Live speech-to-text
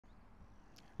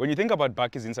When you think about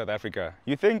bakkies in South Africa,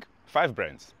 you think 5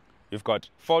 brands. You've got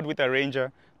Ford with their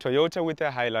Ranger, Toyota with their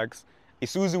Hilux,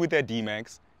 Isuzu with their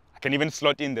D-Max. I can even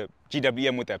slot in the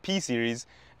GWM with their P-Series,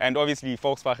 and obviously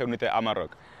Volkswagen with their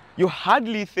Amarok. You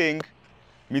hardly think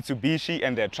Mitsubishi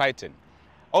and their Triton.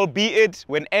 Albeit,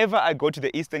 whenever I go to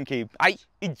the Eastern Cape,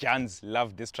 Jans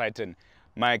love this Triton.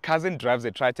 My cousin drives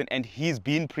a Triton and he's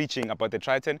been preaching about the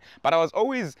Triton, but I was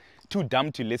always too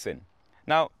dumb to listen.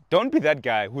 Now, don't be that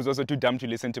guy who's also too dumb to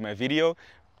listen to my video,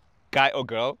 guy or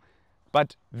girl,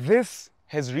 but this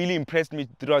has really impressed me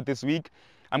throughout this week.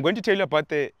 I'm going to tell you about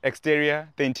the exterior,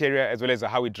 the interior, as well as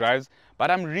how it drives, but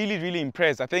I'm really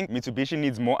impressed. I think Mitsubishi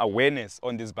needs more awareness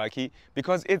on this bakkie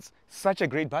because it's such a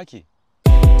great bakkie.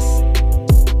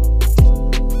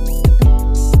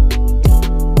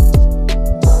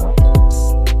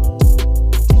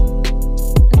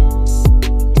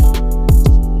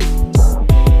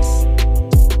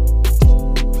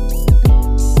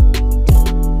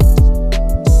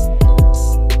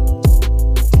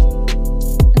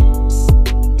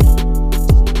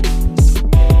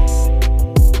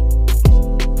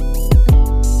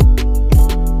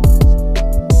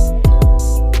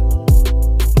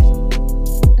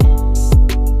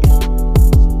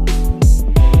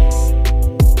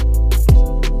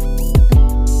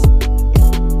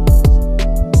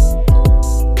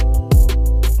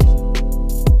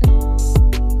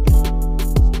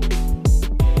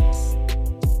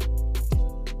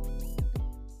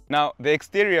 Now, the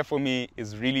exterior for me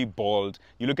is really bold.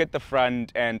 You look at the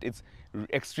front and it's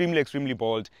extremely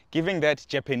bold, giving that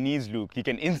Japanese look. You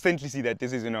can instantly see that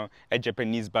this is, a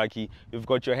Japanese bakkie. You've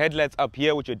got your headlights up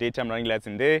here with your daytime running lights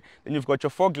in there. Then you've got your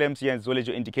fog lamps here as well as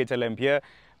your indicator lamp here.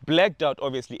 Blacked out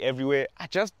obviously everywhere. I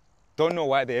just don't know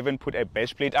why they haven't put a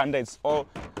bash plate under. It's all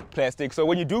plastic. So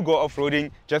when you do go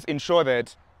off-roading, just ensure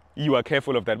that you are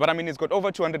careful of that. But I mean, it's got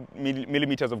over 200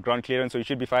 millimeters of ground clearance, so you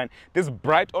should be fine. This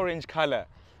bright orange color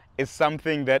is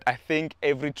something that I think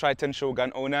every Triton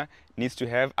Shogun owner needs to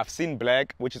have. I've seen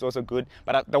black, which is also good,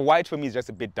 but the white for me is just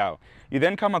a bit dull. You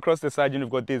then come across the side and you've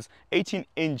got this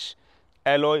 18-inch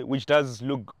alloy, which does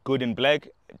look good in black,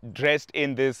 dressed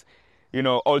in this,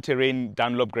 all-terrain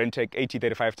Dunlop Grand-Tech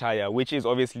 8035 tire, which is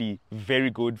obviously very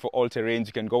good for all terrains.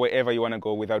 You can go wherever you want to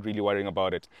go without really worrying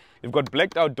about it. You've got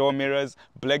blacked out door mirrors,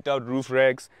 blacked out roof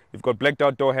racks, you've got blacked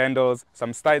out door handles,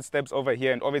 some side steps over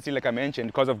here, and obviously, like I mentioned,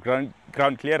 because of ground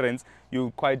clearance,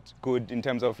 you're quite good in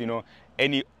terms of,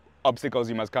 any obstacles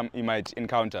you might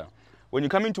encounter. When you're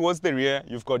coming towards the rear,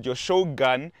 you've got your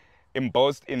Shogun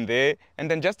embossed in there,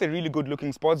 and then just a really good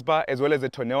looking sports bar as well as a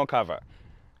tonneau cover.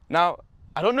 Now,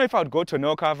 I don't know if I would go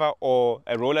tonneau cover or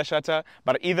a roller shutter,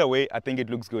 but either way, I think it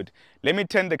looks good. Let me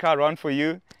turn the car around for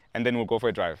you, and then we'll go for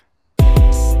a drive.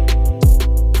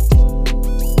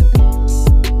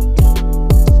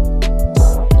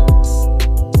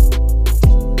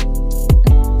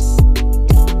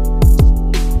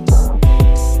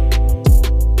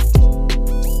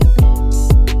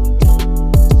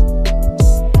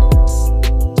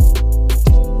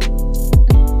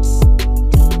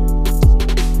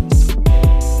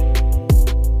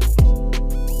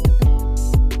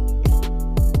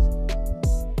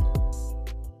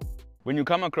 When you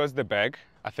come across the back,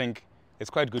 I think it's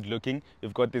quite good looking.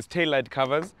 You've got these taillight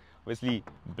covers, obviously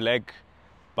black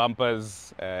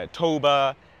bumpers, tow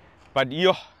bar, but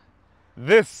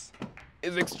this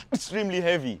is extremely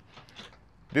heavy.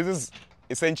 This is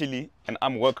essentially an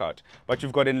arm workout, but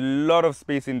you've got a lot of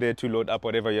space in there to load up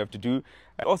whatever you have to do.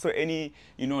 And also any,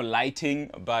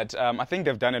 lighting, but I think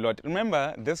they've done a lot.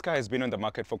 Remember, this car has been on the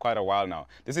market for quite a while now.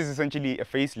 This is essentially a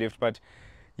facelift, but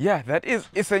yeah, that is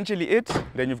essentially it.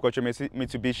 Then you've got your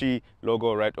Mitsubishi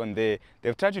logo right on there.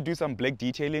 They've tried to do some black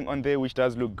detailing on there, which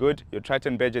does look good. Your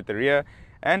Triton badge at the rear,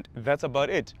 and that's about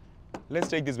it. Let's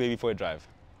take this baby for a drive.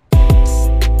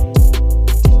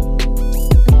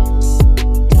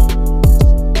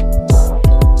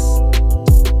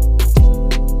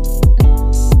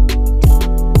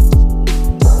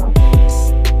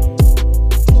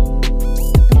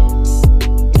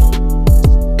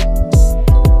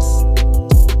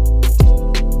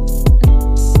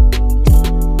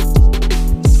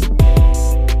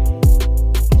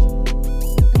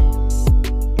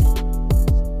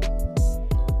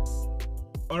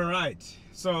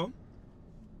 So,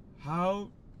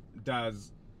 how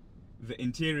does the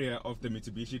interior of the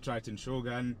Mitsubishi Triton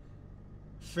Shogun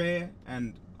fare,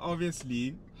 and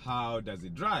obviously how does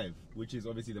it drive, which is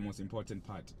obviously the most important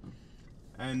part.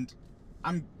 And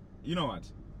you know what,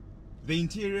 the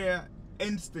interior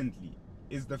instantly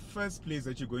is the first place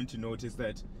that you're going to notice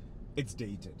that it's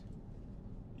dated.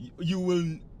 You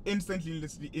will instantly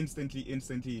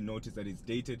notice that it's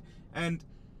dated. And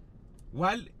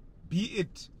while be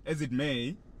it as it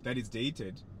may that it's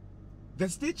dated, the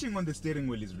stitching on the steering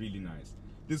wheel is really nice.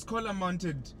 These collar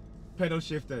mounted pedal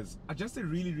shifters are just a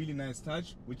really, really nice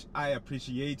touch, which I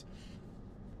appreciate.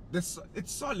 It's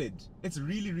solid. It's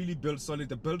really, really built solid.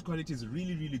 The build quality is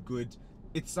really, really good.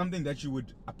 It's something that you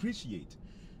would appreciate.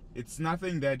 It's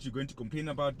nothing that you're going to complain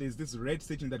about. There's this red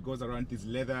stitching that goes around these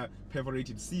leather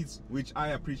perforated seats, which I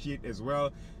appreciate as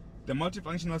well. The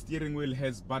multifunctional steering wheel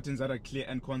has buttons that are clear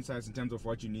and concise in terms of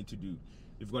what you need to do.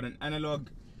 You've got an analog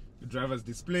driver's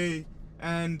display,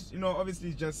 and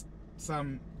obviously just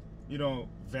some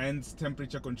vents,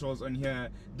 temperature controls on here.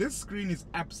 This screen is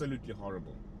absolutely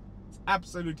horrible. It's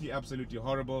absolutely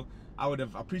horrible. I would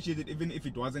have appreciated even if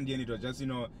it wasn't here and it was just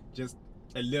just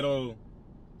a little,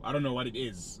 I don't know what it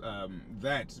is,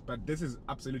 but this is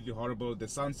absolutely horrible. The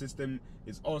sound system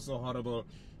is also horrible.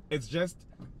 It's just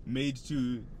made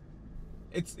to,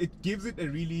 it gives it a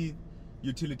really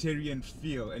utilitarian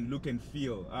feel and look and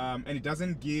feel, and it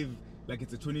doesn't give like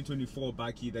it's a 2024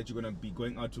 bakkie that you're gonna be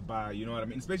going out to buy, you know what I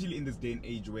mean? Especially in this day and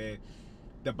age where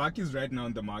the bakkies right now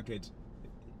in the market,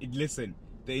 listen,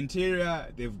 the interior,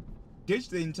 they've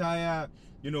ditched the entire,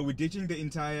 we're ditching the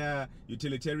entire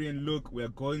utilitarian look. We're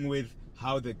going with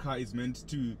how the car is meant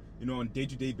to, on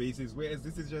day-to-day basis, whereas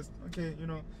this is just, okay,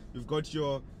 you've got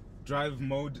your drive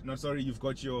mode, you've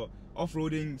got your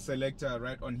off-roading selector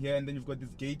right on here, and then you've got this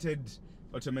gated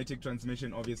automatic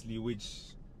transmission, obviously, which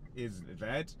is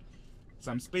that.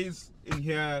 Some space in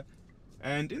here,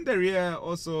 and in the rear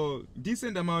also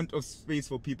decent amount of space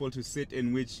for people to sit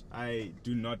in, which I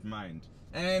do not mind.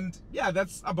 And yeah,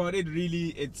 that's about it really.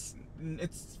 It's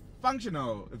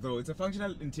functional though. It's a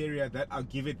functional interior, that I'll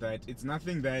give it that. It's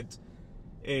nothing that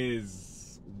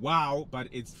is wow, but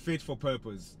it's fit for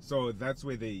purpose, so that's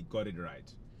where they got it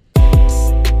right.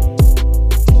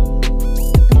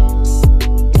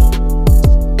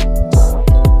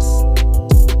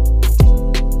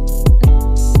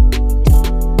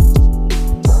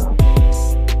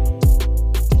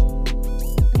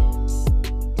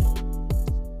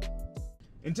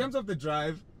 In terms of the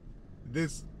drive,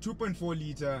 this 2.4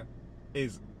 liter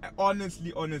is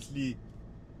honestly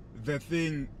the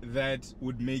thing that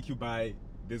would make you buy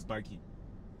this bakkie.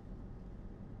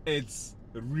 It's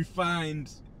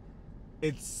refined,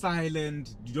 it's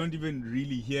silent, you don't even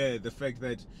really hear the fact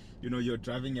that you're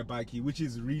driving a bakkie, which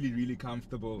is really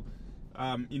comfortable.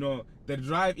 The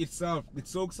drive itself, it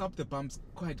soaks up the bumps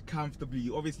quite comfortably.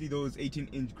 Obviously those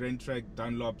 18-inch Grand Track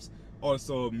Dunlops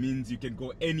also means you can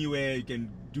go anywhere, you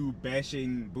can do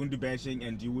bundu bashing,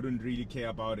 and you wouldn't really care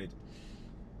about it.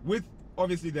 With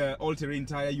obviously the all-terrain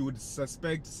tire, you would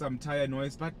suspect some tire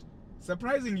noise, but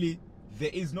surprisingly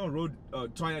there is no road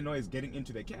tire noise getting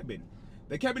into the cabin.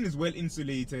 The cabin is well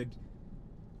insulated.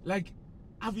 Like,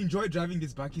 I've enjoyed driving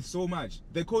this bakkie so much.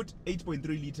 They quote 8.3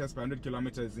 liters per 100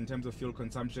 kilometers in terms of fuel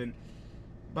consumption,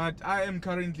 but I am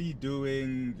currently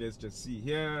doing, let's just see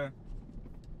here,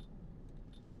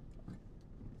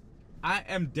 I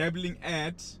am dabbling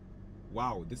at,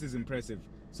 wow, this is impressive.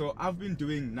 So I've been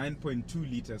doing 9.2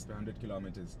 liters per 100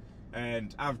 kilometers,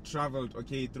 and I've traveled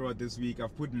okay throughout this week.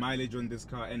 I've put mileage on this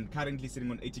car and currently sitting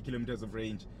on 80 kilometers of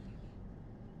range.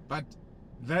 But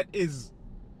that is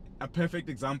a perfect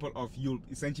example of you'll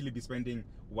essentially be spending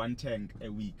one tank a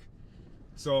week.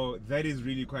 So that is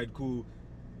really quite cool.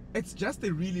 It's just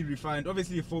a really refined,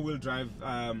 obviously a four-wheel drive,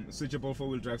 switchable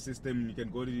four-wheel drive system. You can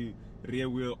go to rear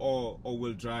wheel or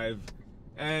all-wheel drive,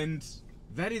 and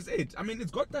that is it. I mean,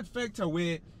 it's got that factor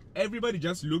where everybody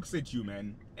just looks at you,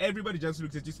 man. Everybody just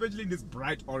looks at you, especially in this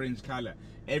bright orange color.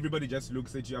 Everybody just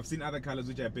looks at you. I've seen other colors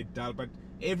which are a bit dull, but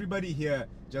everybody here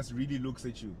just really looks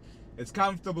at you. It's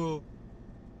comfortable,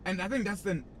 and I think that's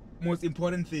the most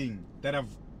important thing that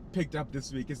I've picked up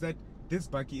this week, is that this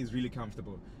bakkie is really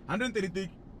comfortable. 133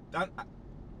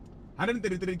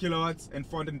 kilowatts and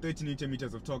 430 newton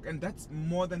meters of torque, and that's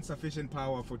more than sufficient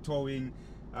power for towing.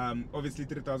 Obviously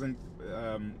 3,000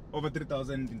 over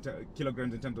 3,000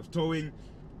 kilograms in terms of towing,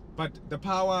 but the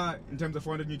power in terms of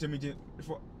 400 newton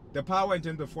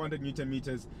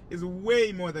meters is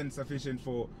way more than sufficient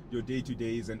for your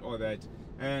day-to-days and all that.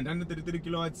 And 133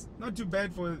 kilowatts, not too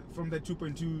bad from the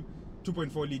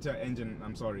 2.4 liter engine,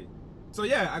 I'm sorry. So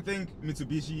yeah, I think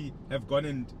Mitsubishi have gone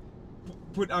and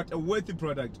put out a worthy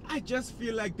product. I just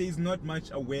feel like there's not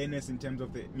much awareness in terms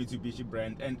of the Mitsubishi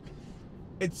brand, and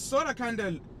it's sort of kind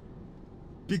of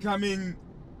becoming,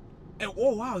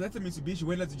 oh wow, that's a Mitsubishi,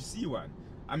 when last did you see one?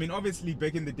 I mean, obviously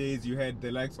back in the days you had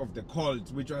the likes of the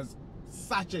Colt, which was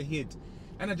such a hit,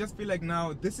 and I just feel like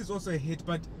now this is also a hit,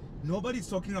 but nobody's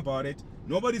talking about it,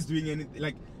 nobody's doing anything.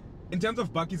 Like, in terms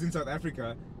of bakkies in South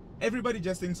Africa, everybody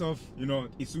just thinks of, you know,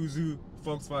 Isuzu,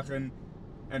 Volkswagen,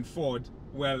 and Ford,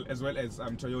 well, as well as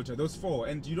Toyota, those four,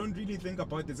 and you don't really think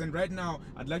about this. And right now,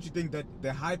 I'd like to think that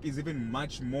the hype is even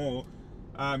much more.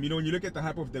 You know, when you look at the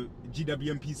hype of the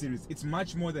GWM P series, it's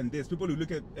much more than this. People who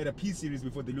look at a P series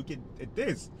before they look at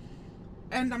this,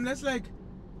 and I'm just like,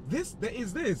 there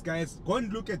is this, guys. Go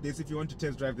and look at this if you want to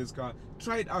test drive this car.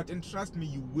 Try it out, and trust me,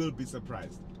 you will be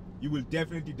surprised. You will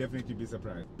definitely be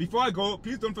surprised. Before I go,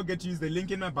 please don't forget to use the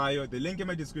link in my bio, the link in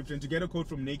my description to get a quote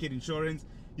from Naked Insurance.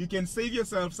 You can save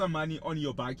yourself some money on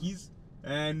your bakkies,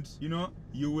 and you know,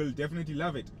 you will definitely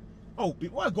love it. Oh,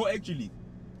 before I go, actually,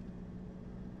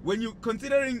 when you're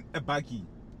considering a bakkie,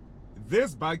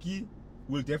 this bakkie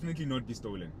will definitely not be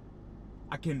stolen.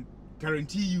 I can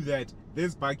guarantee you that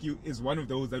this bakkie is one of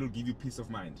those that will give you peace of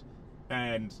mind.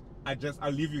 And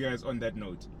I'll leave you guys on that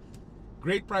note.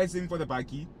 Great pricing for the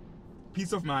bakkie,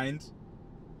 peace of mind,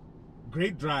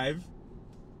 great drive,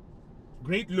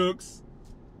 great looks.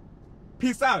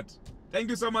 Peace out.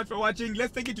 Thank you so much for watching.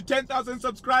 Let's take it to 10,000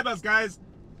 subscribers, guys.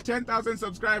 10,000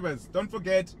 subscribers. Don't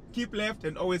forget, keep left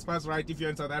and always pass right if you're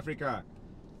in South Africa.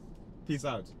 Peace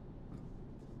out.